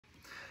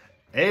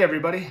Hey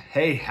everybody,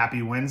 hey,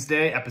 happy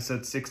Wednesday,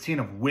 episode 16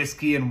 of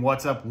Whiskey and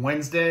What's Up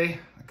Wednesday.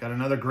 I got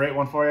another great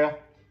one for you.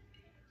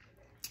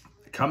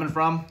 Coming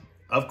from,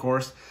 of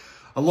course,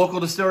 a local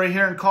distillery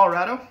here in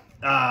Colorado,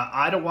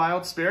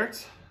 Idyllwild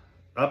Spirits,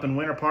 up in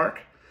Winter Park.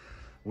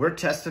 We're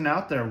testing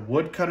out their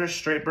Woodcutters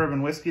Straight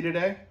Bourbon Whiskey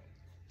today.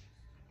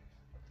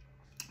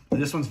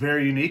 This one's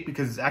very unique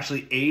because it's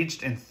actually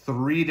aged in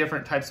 3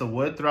 different types of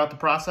wood throughout the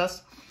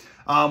process.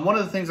 One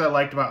of the things I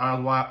liked about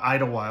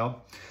Idyllwild,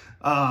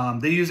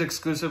 they use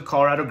exclusive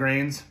Colorado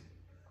grains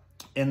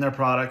in their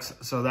products,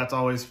 so that's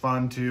always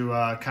fun to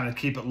kind of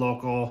keep it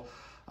local,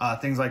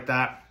 things like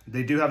that.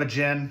 They do have a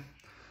gin,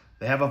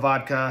 they have a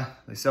vodka,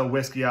 they sell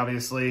whiskey,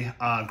 obviously.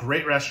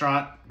 Great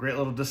restaurant, great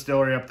little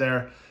distillery up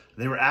there.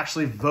 They were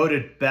actually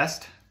voted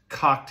best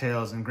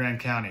cocktails in Grand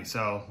County,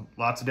 so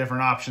lots of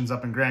different options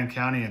up in Grand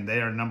County, and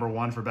they are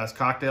 #1 for best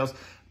cocktails.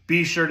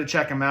 Be sure to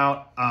check them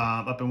out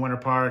up in Winter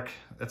Park.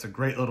 That's a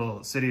great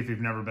little city if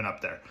you've never been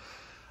up there.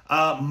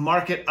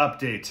 Market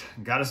update.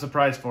 Got a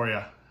surprise for you.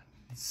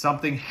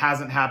 Something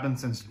hasn't happened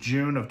since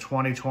June of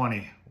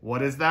 2020.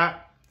 What is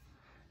that?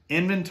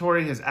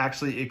 Inventory has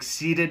actually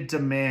exceeded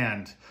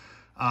demand.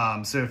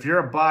 So if you're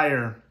a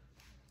buyer,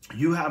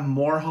 you have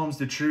more homes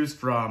to choose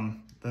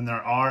from than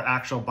there are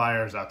actual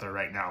buyers out there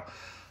right now.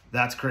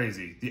 That's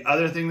crazy. The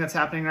other thing that's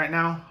happening right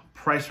now,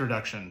 price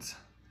reductions.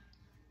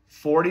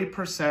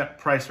 40%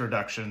 price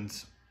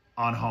reductions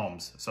on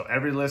homes. So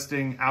every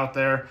listing out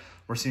there,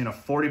 we're seeing a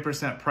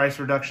 40% price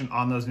reduction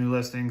on those new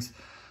listings.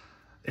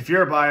 If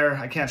you're a buyer,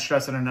 I can't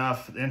stress it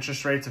enough. The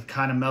interest rates have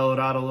kind of mellowed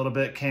out a little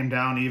bit, came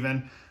down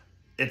even.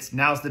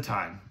 Now's the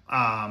time.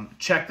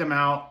 Check them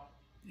out.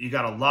 You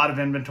got a lot of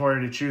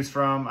inventory to choose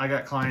from. I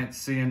got clients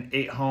seeing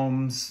 8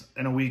 homes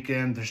in a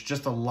weekend. There's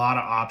just a lot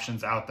of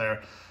options out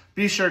there.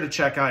 Be sure to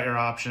check out your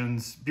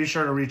options. Be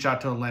sure to reach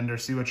out to a lender,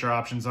 see what your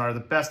options are. The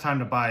best time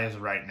to buy is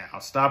right now.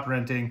 Stop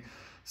renting.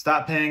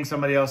 Stop paying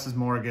somebody else's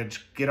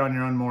mortgage. Get on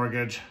your own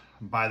mortgage.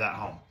 Buy that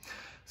home.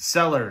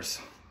 Sellers,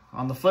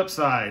 on the flip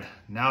side,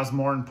 now is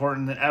more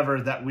important than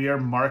ever that we are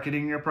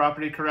marketing your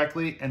property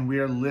correctly and we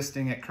are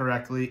listing it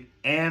correctly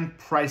and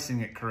pricing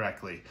it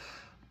correctly.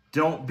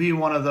 Don't be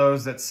one of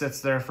those that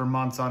sits there for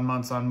months on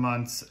months on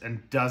months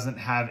and doesn't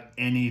have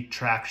any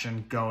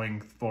traction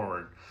going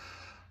forward.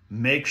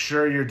 Make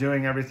sure you're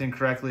doing everything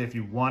correctly. If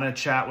you want to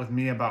chat with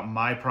me about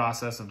my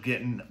process of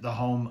getting the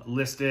home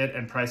listed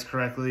and priced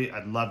correctly,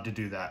 I'd love to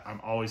do that. I'm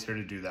always here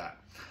to do that.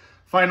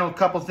 Final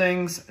couple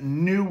things,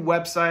 new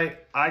website.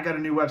 I got a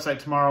new website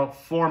tomorrow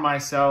for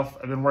myself.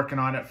 I've been working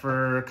on it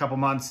for a couple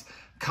months.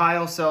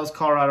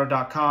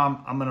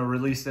 KyleSellsColorado.com. I'm going to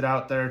release it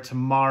out there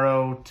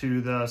tomorrow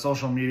to the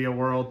social media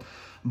world.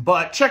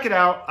 But check it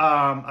out.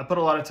 I put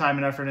a lot of time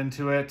and effort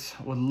into it.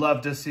 Would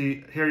love to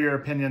hear your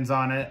opinions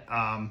on it.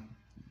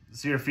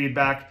 See your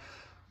feedback.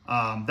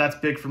 That's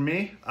big for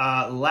me.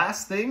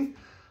 Last thing,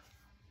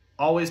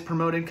 always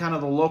promoting kind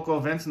of the local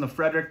events in the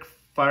Frederick,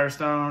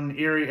 Firestone,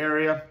 Erie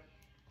area.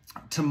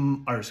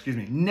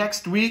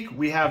 Next week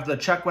we have the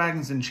Chuck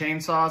Wagons and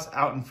Chainsaws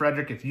out in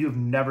Frederick. If you've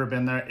never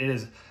been there, it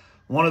is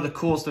one of the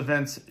coolest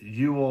events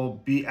you will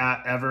be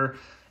at ever.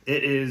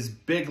 It is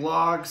big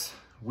logs.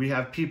 We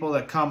have people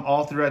that come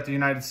all throughout the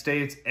United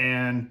States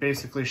and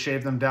basically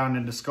shave them down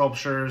into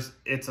sculptures.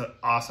 It's an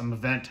awesome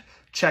event.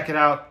 Check it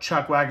out,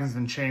 Chuck Wagons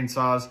and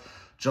Chainsaws,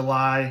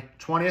 July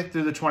 20th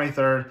through the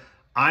 23rd.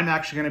 I'm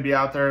actually going to be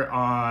out there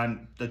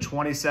on the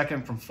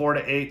 22nd from 4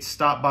 to 8.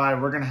 Stop by.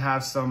 We're going to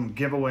have some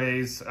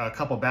giveaways, a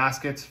couple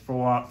baskets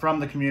from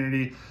the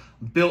community,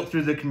 built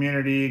through the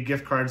community,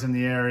 gift cards in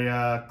the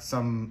area,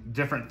 some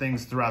different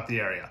things throughout the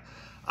area.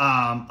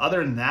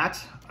 Other than that,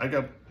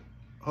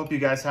 hope you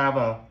guys have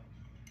a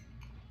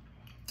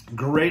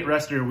great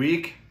rest of your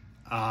week.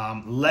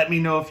 Let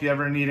me know if you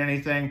ever need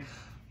anything.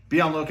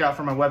 Be on the lookout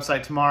for my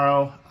website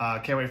tomorrow.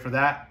 Can't wait for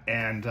that.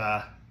 And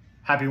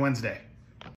happy Wednesday.